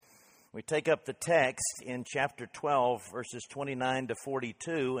We take up the text in chapter 12, verses 29 to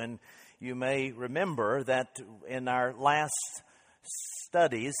 42, and you may remember that in our last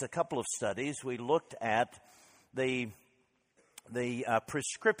studies, a couple of studies, we looked at the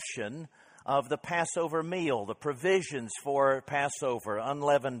prescription of the Passover meal, the provisions for Passover,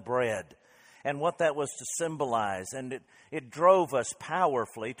 unleavened bread, and what that was to symbolize. And it drove us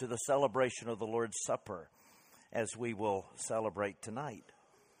powerfully to the celebration of the Lord's Supper, as we will celebrate tonight.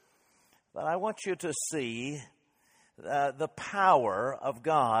 But I want you to see the power of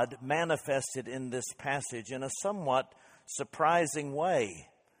God manifested in this passage in a somewhat surprising way,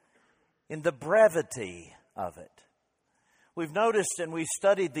 in the brevity of it. We've noticed and we've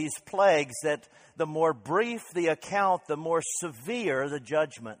studied these plagues that the more brief the account, the more severe the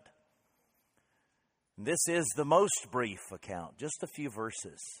judgment. This is the most brief account, just a few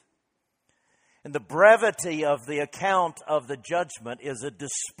verses. And the brevity of the account of the judgment is a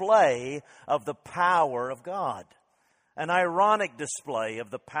display of the power of God. An ironic display of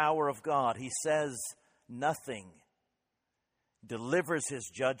the power of God. He says nothing, delivers his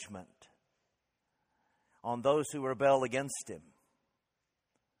judgment on those who rebel against him,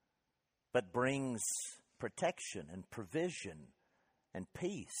 but brings protection and provision and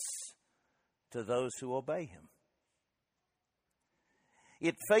peace to those who obey him.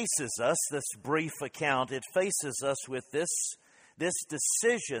 It faces us, this brief account, it faces us with this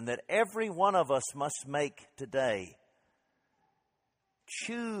decision that every one of us must make today.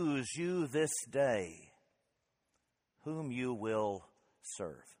 Choose you this day whom you will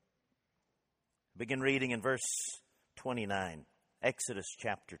serve. Begin reading in verse 29, Exodus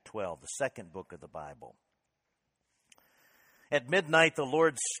chapter 12, the second book of the Bible. At midnight the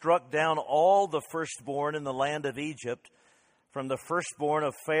Lord struck down all the firstborn in the land of Egypt, from the firstborn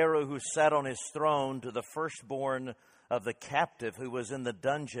of Pharaoh who sat on his throne to the firstborn of the captive who was in the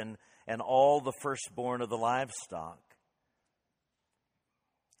dungeon, and all the firstborn of the livestock.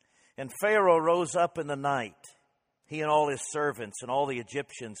 And Pharaoh rose up in the night, he and all his servants and all the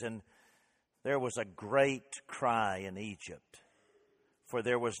Egyptians, and there was a great cry in Egypt, for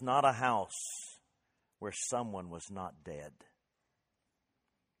there was not a house where someone was not dead.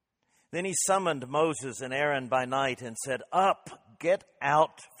 Then he summoned Moses and Aaron by night and said, "Up, get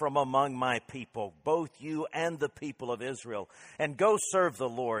out from among my people, both you and the people of Israel, and go serve the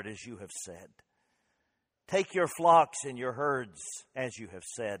Lord as you have said. Take your flocks and your herds as you have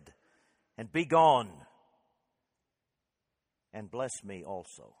said, and be gone, and bless me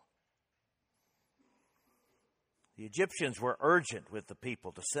also." The Egyptians were urgent with the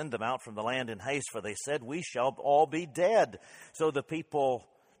people to send them out from the land in haste, for they said, "We shall all be dead." So the people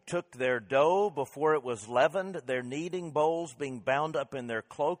took their dough before it was leavened, their kneading bowls being bound up in their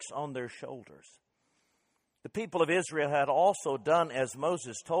cloaks on their shoulders. The people of Israel had also done as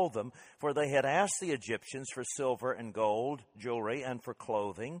Moses told them, for they had asked the Egyptians for silver and gold, jewelry, and for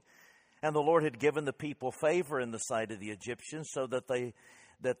clothing. And the Lord had given the people favor in the sight of the Egyptians, so that they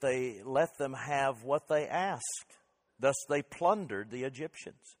let them have what they asked. Thus they plundered the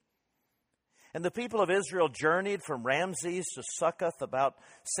Egyptians. And the people of Israel journeyed from Ramses to Succoth, about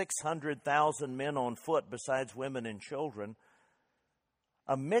 600,000 men on foot, besides women and children.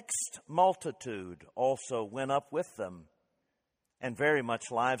 A mixed multitude also went up with them, and very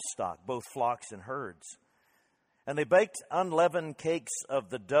much livestock, both flocks and herds. And they baked unleavened cakes of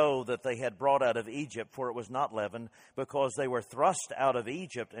the dough that they had brought out of Egypt, for it was not leavened, because they were thrust out of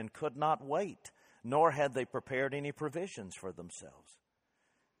Egypt and could not wait, nor had they prepared any provisions for themselves.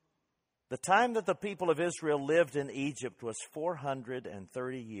 The time that the people of Israel lived in Egypt was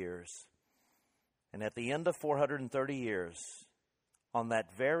 430 years. And at the end of 430 years, on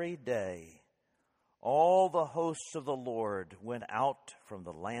that very day, all the hosts of the Lord went out from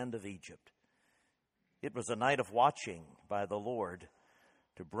the land of Egypt. It was a night of watching by the Lord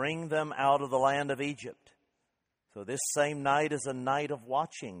to bring them out of the land of Egypt. So this same night is a night of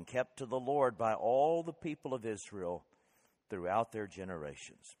watching kept to the Lord by all the people of Israel throughout their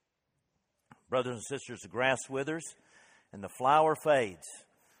generations. Brothers and sisters, the grass withers and the flower fades,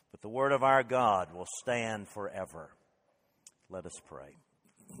 but the word of our God will stand forever. Let us pray.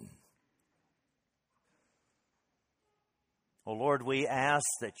 O Lord, we ask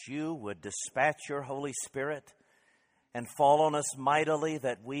that you would dispatch your Holy Spirit and fall on us mightily,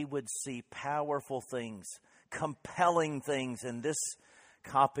 that we would see powerful things, compelling things in this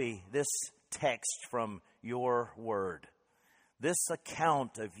copy, this text from your word. This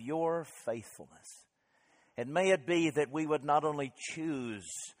account of your faithfulness. And may it be that we would not only choose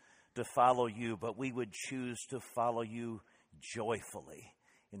to follow you, but we would choose to follow you joyfully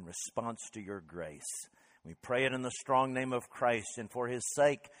in response to your grace. We pray it in the strong name of Christ and for his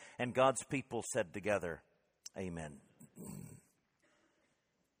sake. And God's people said together, amen.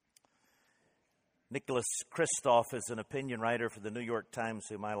 Nicholas Kristof is an opinion writer for the New York Times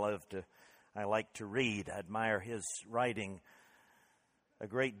whom I like to read. I admire his writing a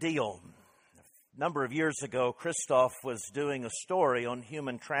great deal. A number of years ago, Kristof was doing a story on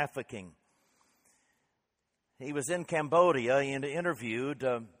human trafficking. He was in Cambodia and interviewed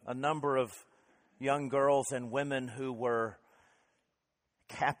a number of young girls and women who were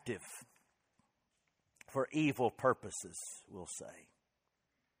captive for evil purposes, we'll say.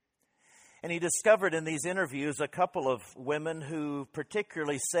 And he discovered in these interviews a couple of women who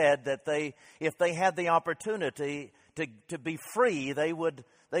particularly said that if they had the opportunity to be free, they would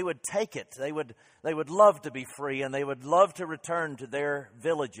take it. They would love to be free, and they would love to return to their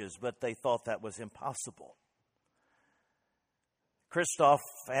villages, but they thought that was impossible. Kristof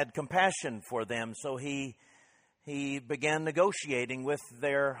had compassion for them, so he began negotiating with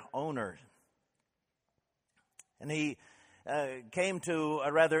their owner. And he came to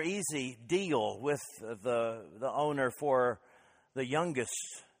a rather easy deal with the owner for the youngest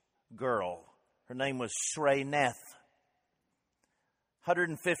girl. Her name was Shrey Neth.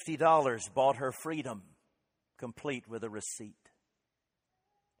 $150 bought her freedom, complete with a receipt.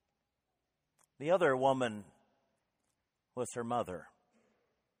 The other woman was her mother.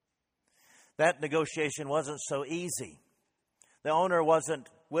 That negotiation wasn't so easy. The owner wasn't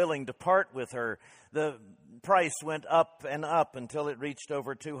willing to part with her. The price went up and up until it reached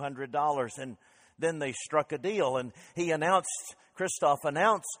over $200, and then they struck a deal. And Kristof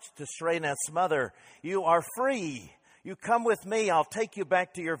announced to Shrey Neth's mother, "You are free. You come with me. I'll take you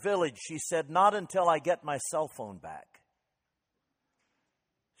back to your village." She said, "Not until I get my cell phone back."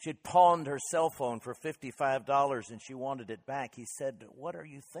 She'd pawned her cell phone for $55 and she wanted it back. He said, "What are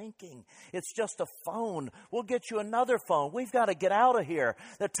you thinking? It's just a phone. We'll get you another phone. We've got to get out of here.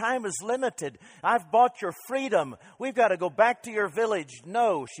 The time is limited. I've bought your freedom. We've got to go back to your village."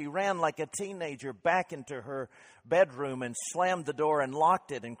 No, she ran like a teenager back into her bedroom and slammed the door and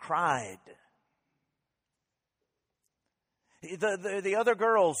locked it and cried. The other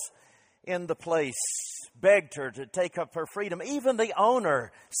girls in the place begged her to take up her freedom. Even the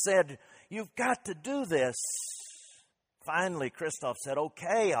owner said, "You've got to do this." Finally, Kristof said,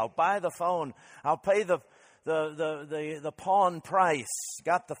 "Okay, I'll buy the phone. I'll pay the pawn price."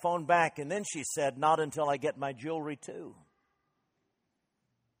 Got the phone back, and then she said, "Not until I get my jewelry too."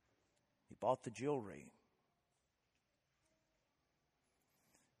 He bought the jewelry.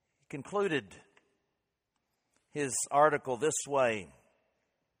 He concluded his article this way: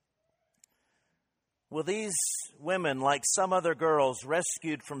 "Will these women, like some other girls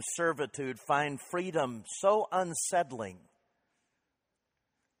rescued from servitude, find freedom so unsettling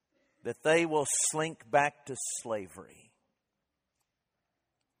that they will slink back to slavery?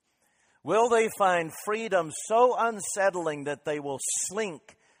 Will they find freedom so unsettling that they will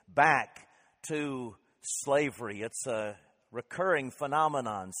slink back to slavery?" It's a recurring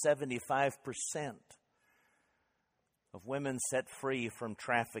phenomenon. 75% of women set free from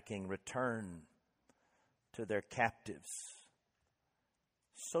trafficking return to their captives.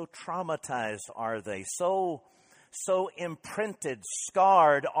 So traumatized are they, so imprinted,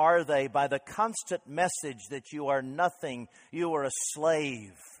 scarred are they by the constant message that you are nothing, you are a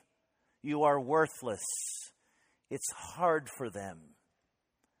slave, you are worthless. It's hard for them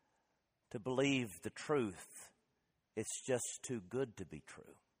to believe the truth. It's just too good to be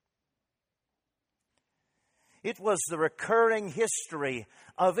true. It was the recurring history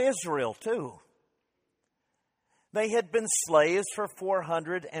of Israel, too. They had been slaves for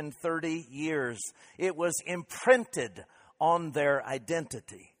 430 years. It was imprinted on their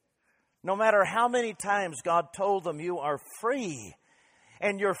identity. No matter how many times God told them, "You are free,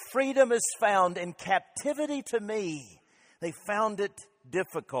 and your freedom is found in captivity to me," they found it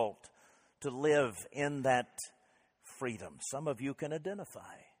difficult to live in that freedom. Some of you can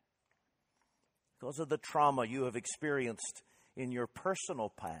identify because of the trauma you have experienced in your personal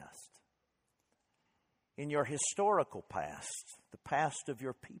past, in your historical past, the past of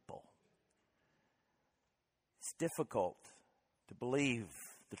your people. It's difficult to believe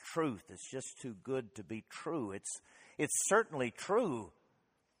the truth. It's just too good to be true. It's certainly true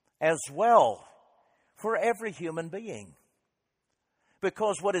as well for every human being.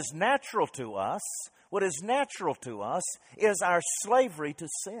 Because what is natural to us is our slavery to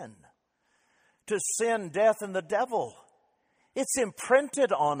sin, death, and the devil. It's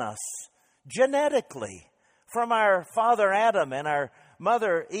imprinted on us genetically from our father Adam and our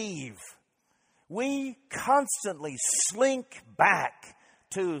mother Eve. We constantly slink back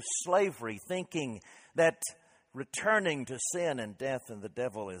to slavery, thinking that returning to sin and death and the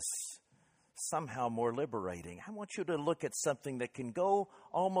devil is somehow more liberating. I want you to look at something that can go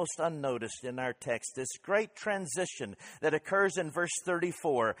almost unnoticed in our text. This great transition that occurs in verse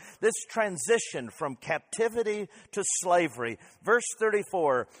 34. This transition from captivity to slavery. Verse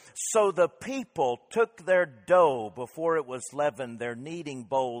 34, so the people took their dough before it was leavened, their kneading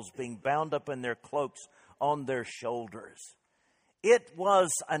bowls being bound up in their cloaks on their shoulders. It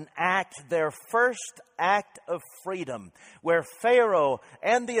was an act, their first act of freedom, where Pharaoh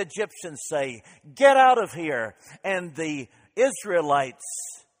and the Egyptians say, get out of here, and the Israelites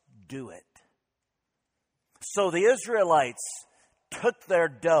do it. So the Israelites took their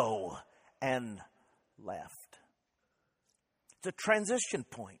dough and left. It's a transition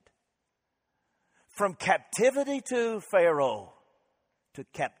point from captivity to Pharaoh to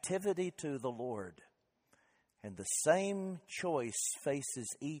captivity to the Lord. And the same choice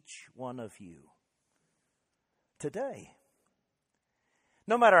faces each one of you today.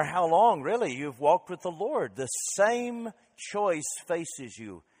 No matter how long, really, you've walked with the Lord, the same choice faces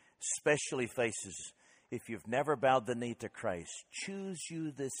you, especially faces if you've never bowed the knee to Christ. Choose you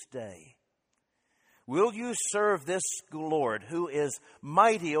this day. Will you serve this Lord who is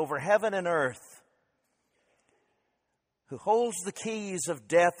mighty over heaven and earth, who holds the keys of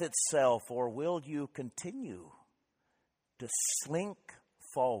death itself, or will you continue to slink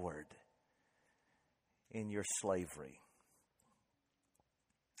forward in your slavery?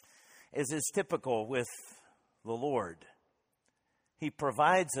 As is typical with the Lord, He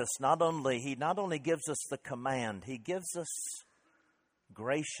provides us He not only gives us the command, He gives us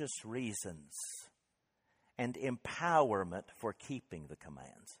gracious reasons and empowerment for keeping the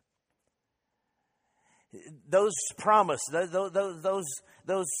commands. Those promises, those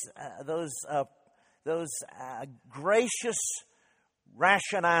gracious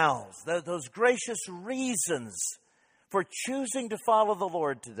rationales, those gracious reasons for choosing to follow the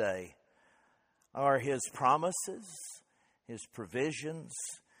Lord today are His promises, His provisions,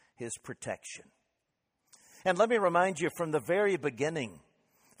 His protection. And let me remind you from the very beginning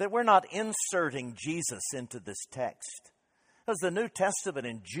that we're not inserting Jesus into this text. As the New Testament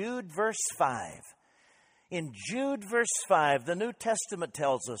in Jude verse 5. In Jude verse 5, the New Testament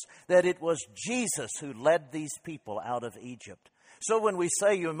tells us that it was Jesus who led these people out of Egypt. So when we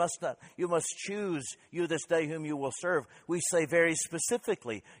say you must choose you this day whom you will serve, we say very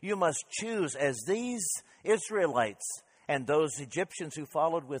specifically, you must choose as these Israelites and those Egyptians who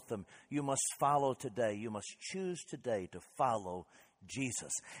followed with them, you must follow today. You must choose today to follow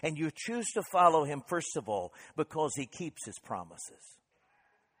Jesus. And you choose to follow Him, first of all, because He keeps His promises.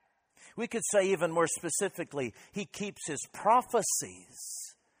 We could say even more specifically, He keeps His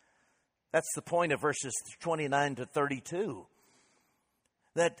prophecies. That's the point of verses 29 to 32.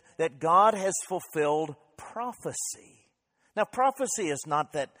 That God has fulfilled prophecy. Now, prophecy is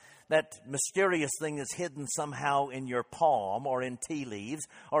not that mysterious thing that's hidden somehow in your palm or in tea leaves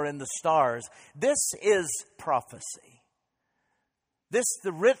or in the stars. This is prophecy.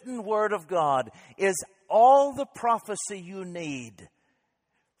 The written word of God, is all the prophecy you need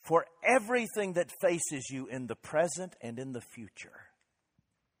for everything that faces you in the present and in the future.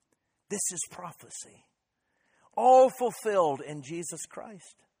 This is prophecy. All fulfilled in Jesus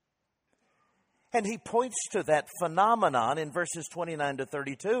Christ. And He points to that phenomenon in verses 29 to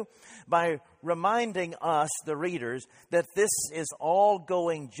 32 by reminding us, the readers, that this is all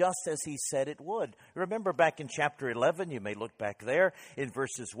going just as He said it would. Remember back in chapter 11, you may look back there, in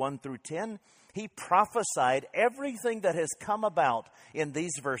verses 1 through 10, He prophesied everything that has come about in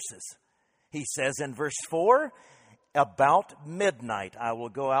these verses. He says in verse 4, about midnight I will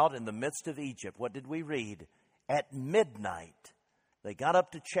go out in the midst of Egypt. What did we read? At midnight. They got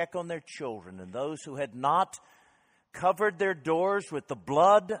up to check on their children, and those who had not covered their doors with the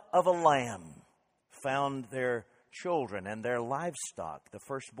blood of a lamb found their children and their livestock, the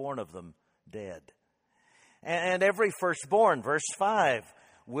firstborn of them, dead. And every firstborn, verse 5,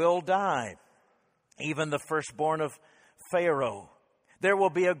 will die, even the firstborn of Pharaoh. There will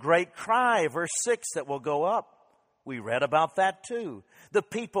be a great cry, verse 6, that will go up. We read about that too. The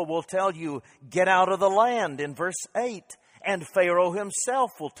people will tell you, get out of the land, in verse 8. And Pharaoh himself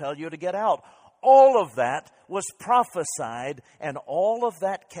will tell you to get out. All of that was prophesied, and all of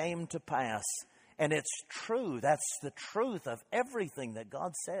that came to pass. And it's true. That's the truth of everything that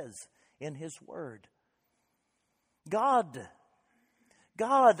God says in His Word. God,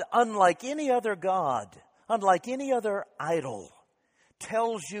 unlike any other God, unlike any other idol,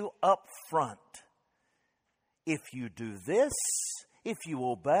 tells you up front, if you do this, if you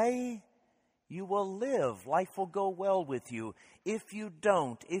obey, you will live. Life will go well with you. If you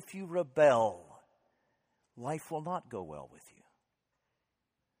don't, if you rebel, life will not go well with you.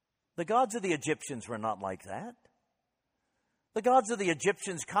 The gods of the Egyptians were not like that. The gods of the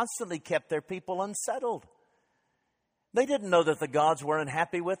Egyptians constantly kept their people unsettled. They didn't know that the gods weren't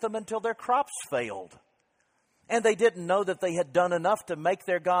happy with them until their crops failed. And they didn't know that they had done enough to make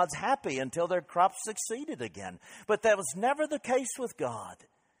their gods happy until their crops succeeded again. But that was never the case with God.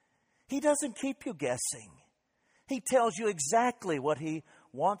 He doesn't keep you guessing. He tells you exactly what He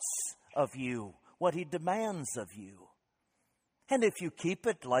wants of you, what He demands of you. And if you keep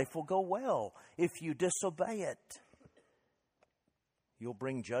it, life will go well. If you disobey it, you'll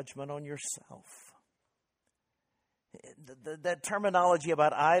bring judgment on yourself. That terminology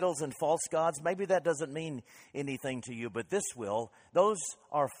about idols and false gods, maybe that doesn't mean anything to you, but this will. Those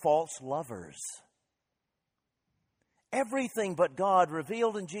are false lovers. Everything but God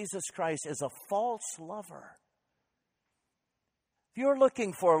revealed in Jesus Christ is a false lover. If you're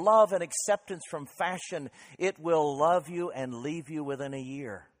looking for love and acceptance from fashion, it will love you and leave you within a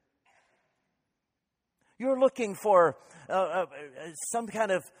year. You're looking for some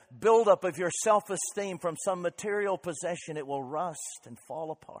kind of buildup of your self-esteem from some material possession, it will rust and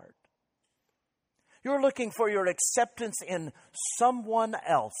fall apart. You're looking for your acceptance in someone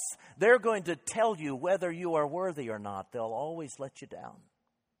else. They're going to tell you whether you are worthy or not. They'll always let you down.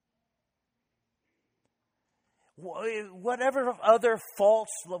 Whatever other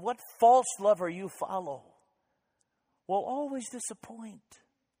false lover you follow will always disappoint,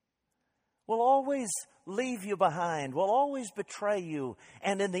 will always leave you behind, will always betray you,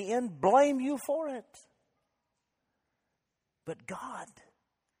 and in the end blame you for it. But God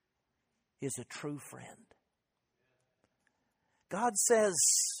is a true friend. God says,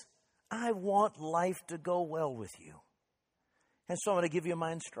 I want life to go well with you. And so I'm going to give you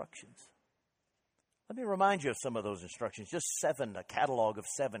my instructions. Let me remind you of some of those instructions. Just 7, a catalog of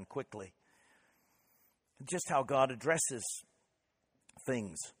 7 quickly. Just how God addresses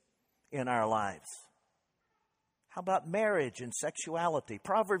things in our lives. How about marriage and sexuality?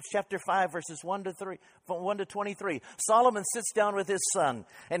 Proverbs chapter 5, verses 1 to 23. Solomon sits down with his son,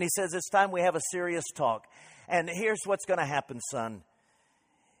 and he says, it's time we have a serious talk. And here's what's going to happen, son.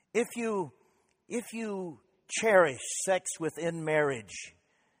 If you cherish sex within marriage,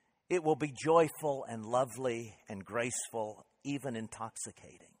 it will be joyful and lovely and graceful, even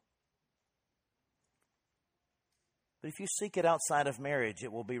intoxicating. But if you seek it outside of marriage,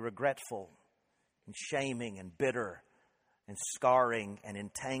 it will be regretful and shaming and bitter and scarring and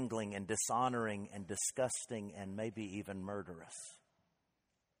entangling and dishonoring and disgusting and maybe even murderous.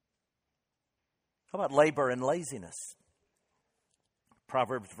 How about labor and laziness?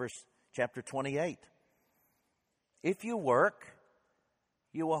 Proverbs chapter 28. If you work,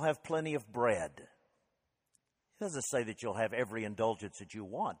 you will have plenty of bread. It doesn't say that you'll have every indulgence that you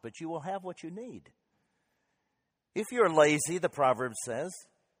want, but you will have what you need. If you're lazy, the proverb says,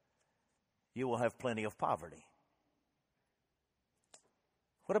 you will have plenty of poverty.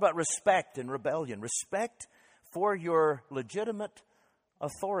 What about respect and rebellion? Respect for your legitimate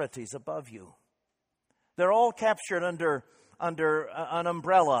authorities above you. They're all captured under an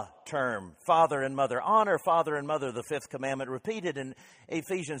umbrella term, father and mother. Honor father and mother, the 5th commandment, repeated in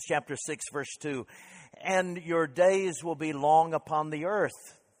Ephesians chapter 6, verse 2. And your days will be long upon the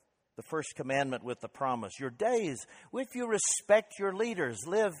earth. The 1st commandment with the promise. Your days, if you respect your leaders,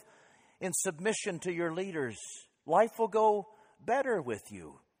 live in submission to your leaders, life will go better with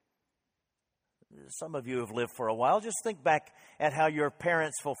you. Some of you have lived for a while. Just think back at how your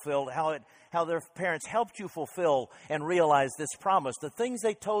parents fulfilled, how their parents helped you fulfill and realize this promise, the things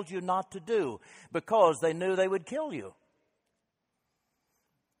they told you not to do because they knew they would kill you.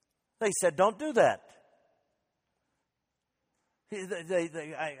 They said, don't do that.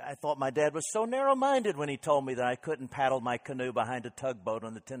 I thought my dad was so narrow-minded when he told me that I couldn't paddle my canoe behind a tugboat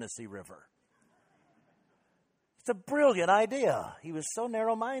on the Tennessee River. It's a brilliant idea. He was so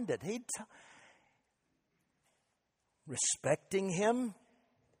narrow-minded. Respecting him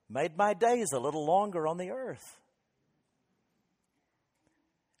made my days a little longer on the earth.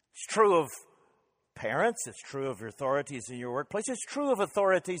 It's true of parents. It's true of authorities in your workplace. It's true of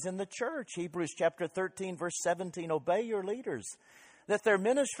authorities in the church. Hebrews chapter 13, verse 17, obey your leaders, that their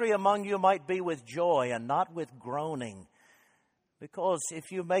ministry among you might be with joy and not with groaning. Because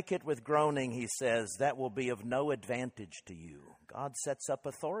if you make it with groaning, he says, that will be of no advantage to you. God sets up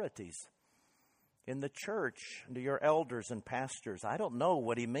authorities in the church and to your elders and pastors. I don't know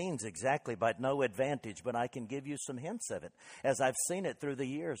what he means exactly by no advantage, but I can give you some hints of it, as I've seen it through the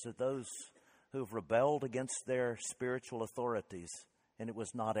years of those who've rebelled against their spiritual authorities, and it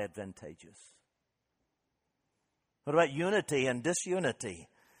was not advantageous. What about unity and disunity?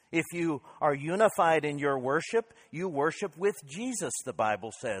 If you are unified in your worship, you worship with Jesus, the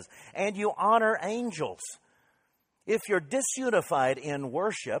Bible says, and you honor angels. If you're disunified in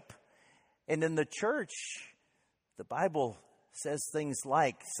worship and in the church, the Bible says things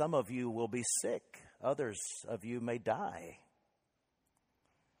like, some of you will be sick, others of you may die.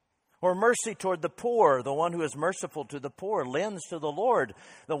 Or mercy toward the poor. The one who is merciful to the poor lends to the Lord.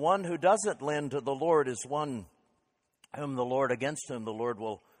 The one who doesn't lend to the Lord is one against whom the Lord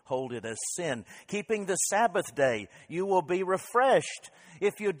will hold it as sin. Keeping the Sabbath day, you will be refreshed.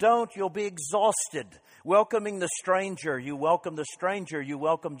 If you don't, you'll be exhausted. Welcoming the stranger, you welcome the stranger. You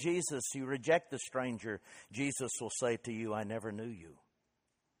welcome Jesus, you reject the stranger. Jesus will say to you, I never knew you.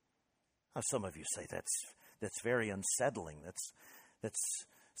 Now, some of you say that's very unsettling. That's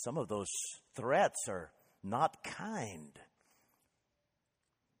some of those threats are not kind.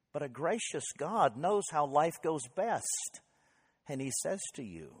 But a gracious God knows how life goes best. And He says to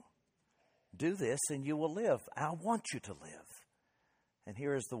you, do this and you will live. I want you to live. And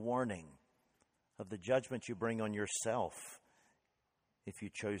here is the warning of the judgment you bring on yourself if you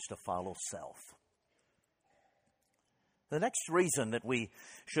choose to follow self. The next reason that we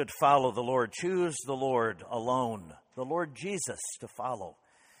should follow the Lord, choose the Lord alone, the Lord Jesus to follow,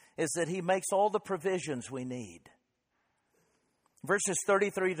 is that He makes all the provisions we need. Verses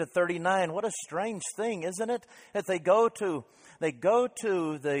 33 to 39, what a strange thing, isn't it? That they go to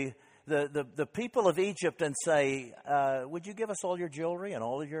the people of Egypt and say, would you give us all your jewelry and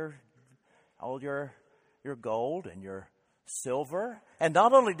all your gold and your silver? And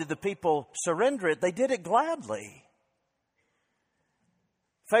not only did the people surrender it, they did it gladly.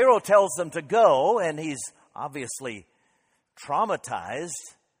 Pharaoh tells them to go, and he's obviously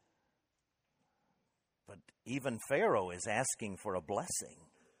traumatized. But even Pharaoh is asking for a blessing.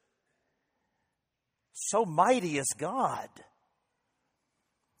 So mighty is God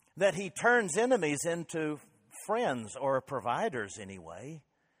that He turns enemies into friends, or providers anyway.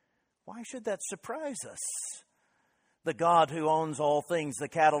 Why should that surprise us? The God who owns all things, the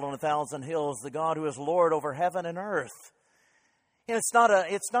cattle on 1,000 hills, the God who is Lord over heaven and earth. And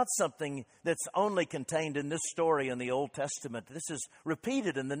it's not something that's only contained in this story in the Old Testament. This is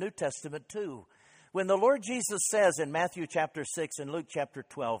repeated in the New Testament too. When the Lord Jesus says in Matthew chapter 6 and Luke chapter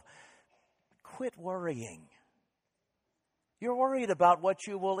 12, quit worrying. You're worried about what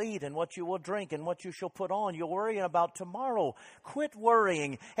you will eat and what you will drink and what you shall put on. You're worrying about tomorrow. Quit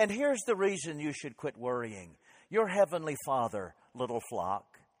worrying. And here's the reason you should quit worrying. Your heavenly Father, little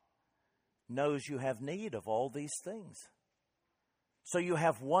flock, knows you have need of all these things. So you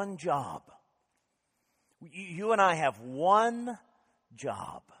have one job. You and I have one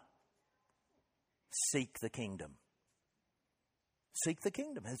job. Seek the kingdom. Seek the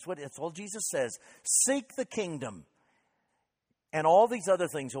kingdom. That's all Jesus says. Seek the kingdom. And all these other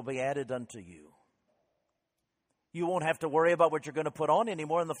things will be added unto you. You won't have to worry about what you're going to put on any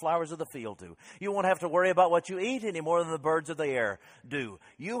more than the flowers of the field do. You won't have to worry about what you eat any more than the birds of the air do.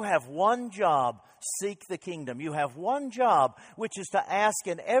 You have one job, seek the kingdom. You have one job, which is to ask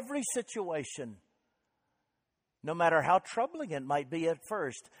in every situation, no matter how troubling it might be at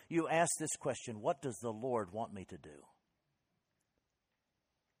first, you ask this question, what does the Lord want me to do?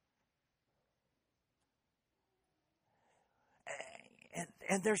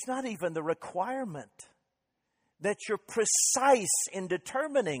 And there's not even the requirement that you're precise in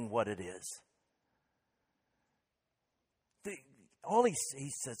determining what it is. All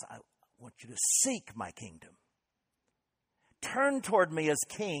he says, I want you to seek my kingdom. Turn toward me as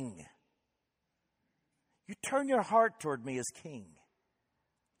king. You turn your heart toward me as king.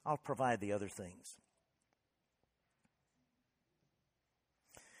 I'll provide the other things.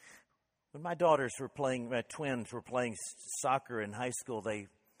 When my daughters were playing, my twins were playing soccer in high school, they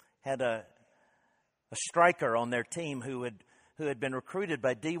had a striker on their team who had been recruited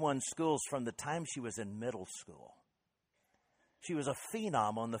by D1 schools from the time she was in middle school. She was a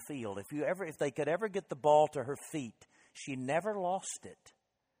phenom on the field. If they could ever get the ball to her feet, she never lost it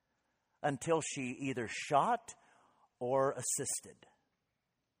until she either shot or assisted.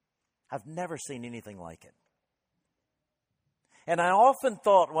 I've never seen anything like it. And I often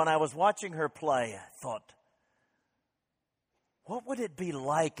thought when I was watching her play, I thought, what would it be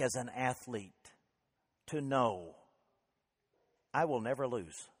like as an athlete to know I will never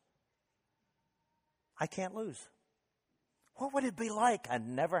lose? I can't lose. What would it be like? I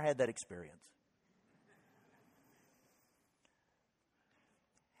never had that experience.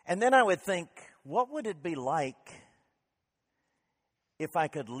 And then I would think, what would it be like if I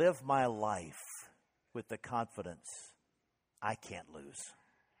could live my life with the confidence I can't lose?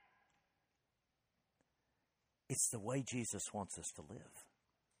 It's the way Jesus wants us to live.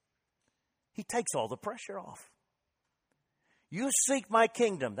 He takes all the pressure off. You seek my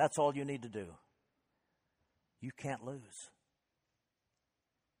kingdom. That's all you need to do. You can't lose.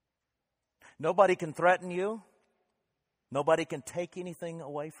 Nobody can threaten you. Nobody can take anything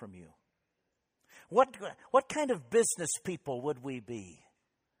away from you. What kind of business people would we be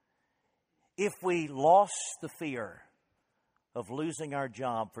if we lost the fear of losing our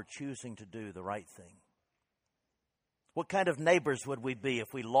job for choosing to do the right thing? What kind of neighbors would we be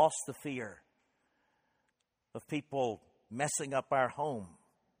if we lost the fear of people messing up our home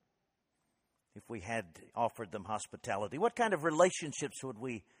if we had offered them hospitality? What kind of relationships would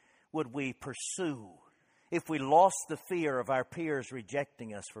we pursue if we lost the fear of our peers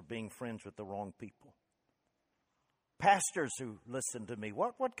rejecting us for being friends with the wrong people? Pastors who listen to me,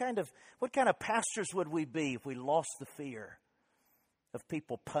 what kind of pastors would we be if we lost the fear of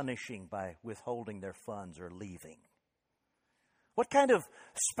people punishing by withholding their funds or leaving? What kind of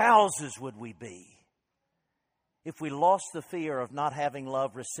spouses would we be if we lost the fear of not having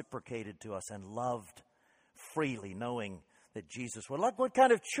love reciprocated to us and loved freely, knowing that Jesus would? What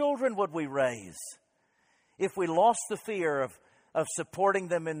kind of children would we raise if we lost the fear of supporting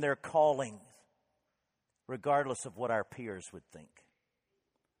them in their calling, regardless of what our peers would think?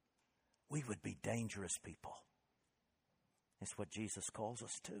 We would be dangerous people. It's what Jesus calls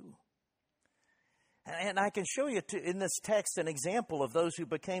us to. And I can show you in this text an example of those who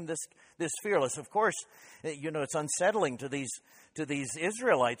became this fearless. Of course, it's unsettling to these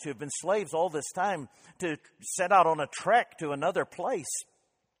Israelites who have been slaves all this time to set out on a trek to another place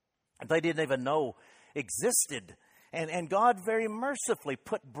they didn't even know existed. And God very mercifully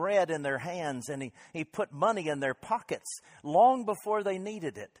put bread in their hands, and He put money in their pockets long before they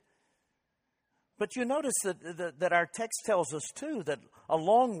needed it. But you notice that our text tells us too that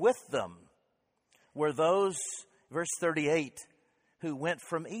along with them were those, verse 38, who went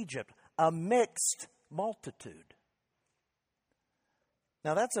from Egypt, a mixed multitude.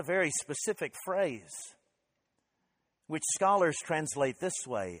 Now that's a very specific phrase, which scholars translate this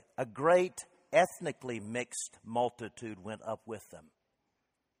way: a great ethnically mixed multitude went up with them.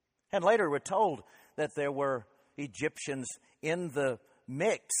 And later we're told that there were Egyptians in the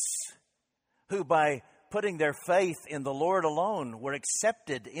mix who, by putting their faith in the Lord alone, were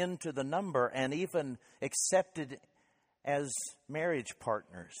accepted into the number and even accepted as marriage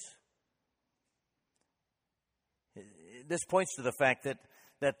partners. This points to the fact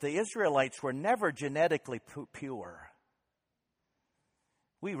that the Israelites were never genetically pure.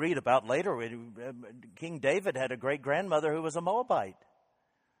 We read about later, King David had a great-grandmother who was a Moabite.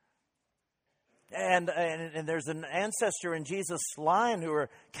 And there's an ancestor in Jesus' line who are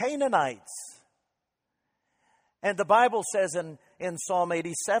Canaanites. And the Bible says in Psalm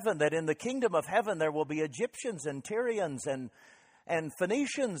 87 that in the kingdom of heaven there will be Egyptians and Tyrians and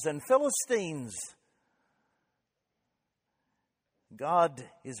Phoenicians and Philistines. God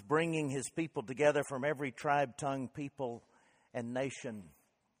is bringing His people together from every tribe, tongue, people, and nation.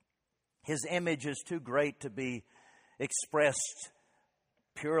 His image is too great to be expressed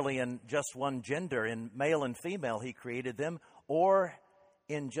purely in just one gender. In male and female He created them, or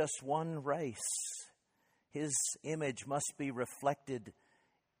in just one race. His image must be reflected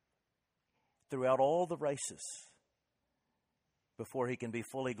throughout all the races before He can be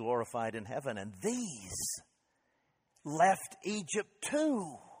fully glorified in heaven. And these left Egypt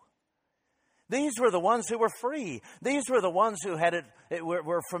too. These were the ones who were free. These were the ones who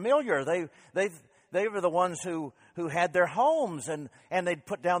were familiar. They were the ones who had their homes and they'd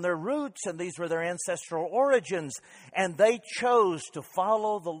put down their roots, and these were their ancestral origins. And they chose to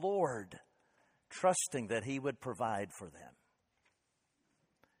follow the Lord, trusting that He would provide for them.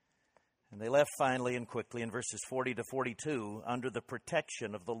 And they left finally and quickly in verses 40 to 42 under the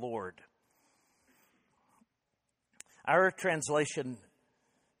protection of the Lord. Our translation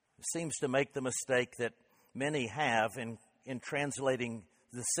seems to make the mistake that many have in translating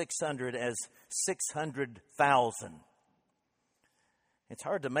the 600 as 600,000. It's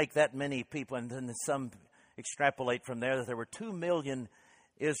hard to make that many people, and then some extrapolate from there that there were 2 million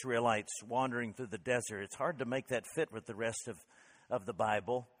Israelites wandering through the desert. It's hard to make that fit with the rest of the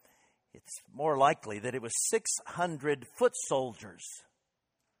Bible. It's more likely that it was 600 foot soldiers.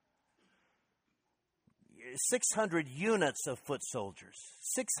 600 units of foot soldiers.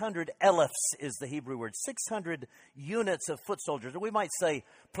 600 elephs is the Hebrew word. 600 units of foot soldiers. Or we might say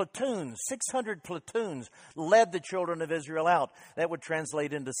platoons. 600 platoons led the children of Israel out. That would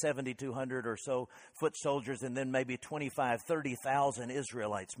translate into 7,200 or so foot soldiers, and then maybe 30,000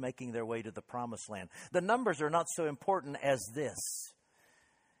 Israelites making their way to the promised land. The numbers are not so important as this.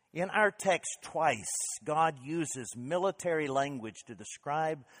 In our text twice, God uses military language to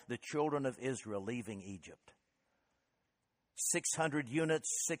describe the children of Israel leaving Egypt. 600 units,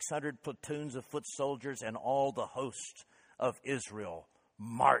 600 platoons of foot soldiers, and all the host of Israel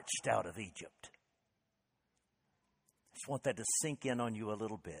marched out of Egypt. I just want that to sink in on you a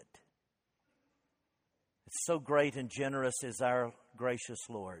little bit. It's so great and generous is our gracious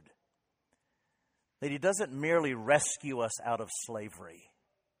Lord that He doesn't merely rescue us out of slavery.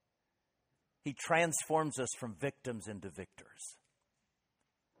 He transforms us from victims into victors.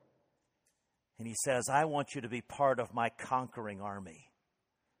 And He says, I want you to be part of my conquering army.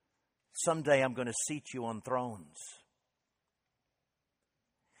 Someday I'm going to seat you on thrones.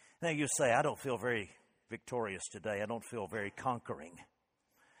 Now you say, I don't feel very victorious today. I don't feel very conquering.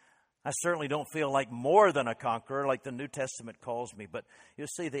 I certainly don't feel like more than a conqueror, like the New Testament calls me. But you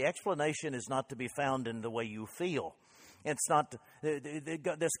see, the explanation is not to be found in the way you feel. It's not,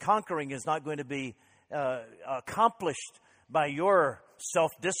 this conquering is not going to be accomplished by your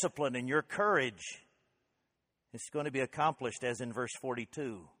self-discipline and your courage. It's going to be accomplished as in verse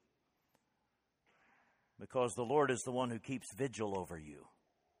 42. Because the Lord is the one who keeps vigil over you.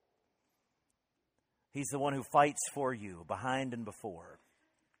 He's the one who fights for you behind and before.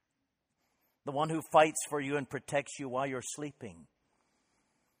 The one who fights for you and protects you while you're sleeping.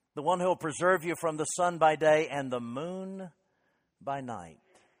 The one who will preserve you from the sun by day and the moon by night.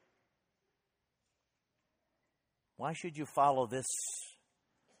 Why should you follow this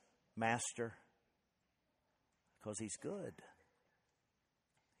master? Because He's good.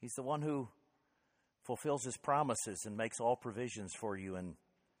 He's the one who fulfills His promises and makes all provisions for you and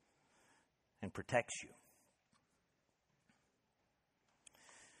protects you.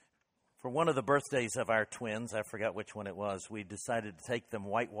 For one of the birthdays of our twins, I forgot which one it was, we decided to take them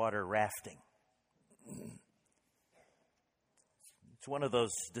whitewater rafting. It's one of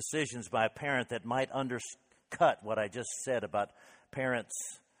those decisions by a parent that might undercut what I just said about parents,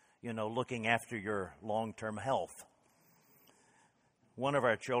 looking after your long-term health. One of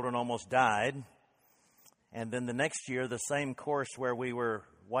our children almost died, and then the next year, the same course where we were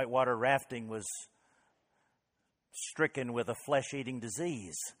whitewater rafting was stricken with a flesh-eating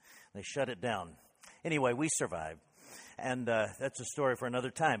disease. They shut it down. Anyway, we survived. And that's a story for another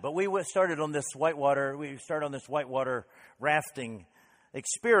time. But we started on this whitewater rafting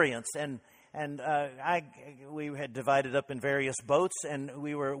experience. And we had divided up in various boats, and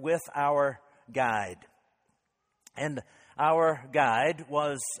we were with our guide. And our guide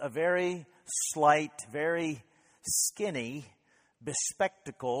was a very slight, very skinny,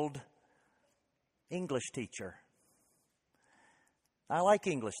 bespectacled English teacher. I like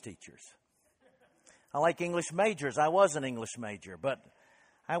English teachers. I like English majors. I was an English major, but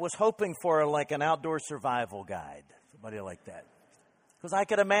I was hoping for like an outdoor survival guide, somebody like that. Because I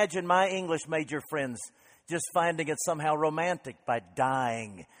could imagine my English major friends just finding it somehow romantic by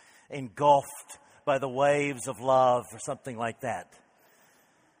dying, engulfed by the waves of love or something like that.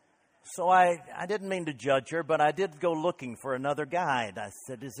 So I didn't mean to judge her, but I did go looking for another guide. I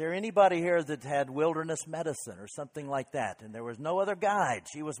said, is there anybody here that had wilderness medicine or something like that? And there was no other guide.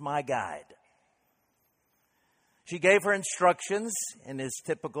 She was my guide. She gave her instructions, and as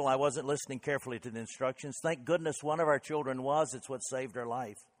typical, I wasn't listening carefully to the instructions. Thank goodness one of our children was. It's what saved her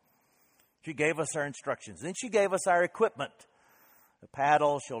life. She gave us our instructions. Then she gave us our equipment. The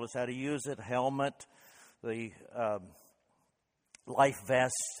paddle, showed us how to use it, helmet, the life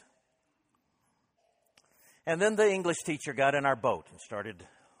vest. And then the English teacher got in our boat and started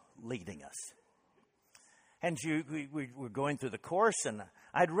leading us. And we were going through the course, and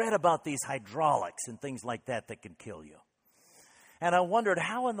I'd read about these hydraulics and things like that can kill you. And I wondered,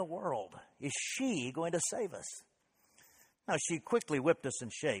 how in the world is she going to save us? Now, she quickly whipped us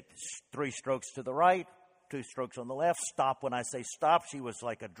in shape. 3 strokes to the right, 2 strokes on the left. Stop when I say stop. She was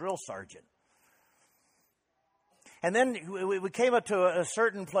like a drill sergeant. And then we came up to a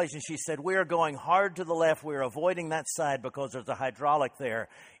certain place, and she said, we are going hard to the left. We are avoiding that side because there's a hydraulic there.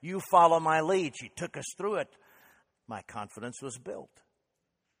 You follow my lead. She took us through it. My confidence was built.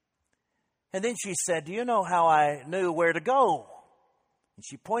 And then she said, do you know how I knew where to go? And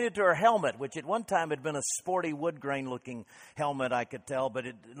she pointed to her helmet, which at one time had been a sporty wood grain looking helmet, I could tell, but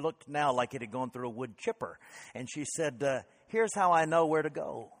it looked now like it had gone through a wood chipper. And she said, here's how I know where to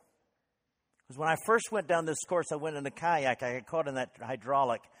go. Because when I first went down this course, I went in a kayak. I got caught in that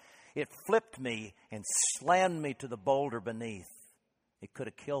hydraulic. It flipped me and slammed me to the boulder beneath. It could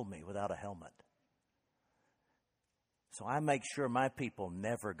have killed me without a helmet. So I make sure my people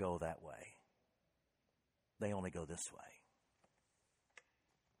never go that way. They only go this way.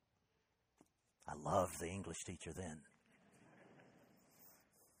 I loved the English teacher then.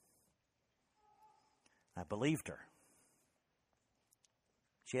 I believed her.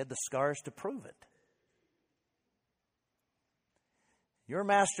 She had the scars to prove it. Your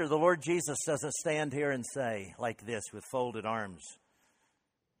master, the Lord Jesus, doesn't stand here and say like this with folded arms,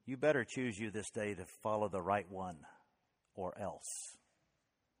 you better choose you this day to follow the right one or else.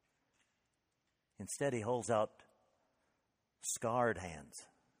 Instead, he holds out scarred hands.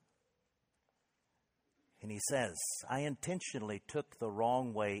 And he says, I intentionally took the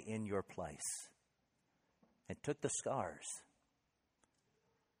wrong way in your place and took the scars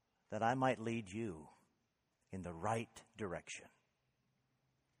that I might lead you in the right direction.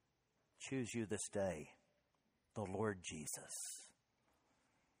 Choose you this day, the Lord Jesus.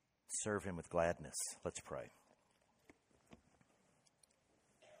 Serve him with gladness. Let's pray.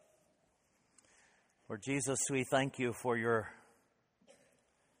 Lord Jesus, we thank you for your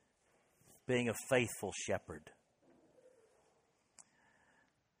being a faithful shepherd.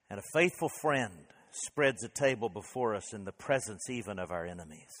 And a faithful friend spreads a table before us in the presence even of our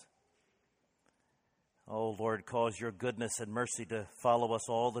enemies. Oh, Lord, cause your goodness and mercy to follow us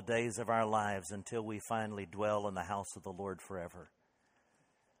all the days of our lives until we finally dwell in the house of the Lord forever.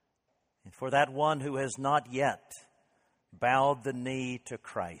 And for that one who has not yet bowed the knee to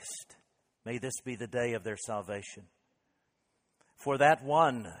Christ, may this be the day of their salvation. For that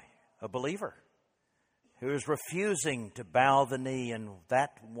one, a believer, who is refusing to bow the knee in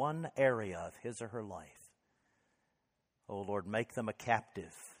that one area of his or her life, oh, Lord, make them a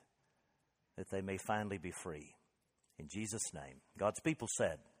captive, that they may finally be free. In Jesus' name. God's people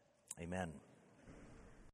said, amen.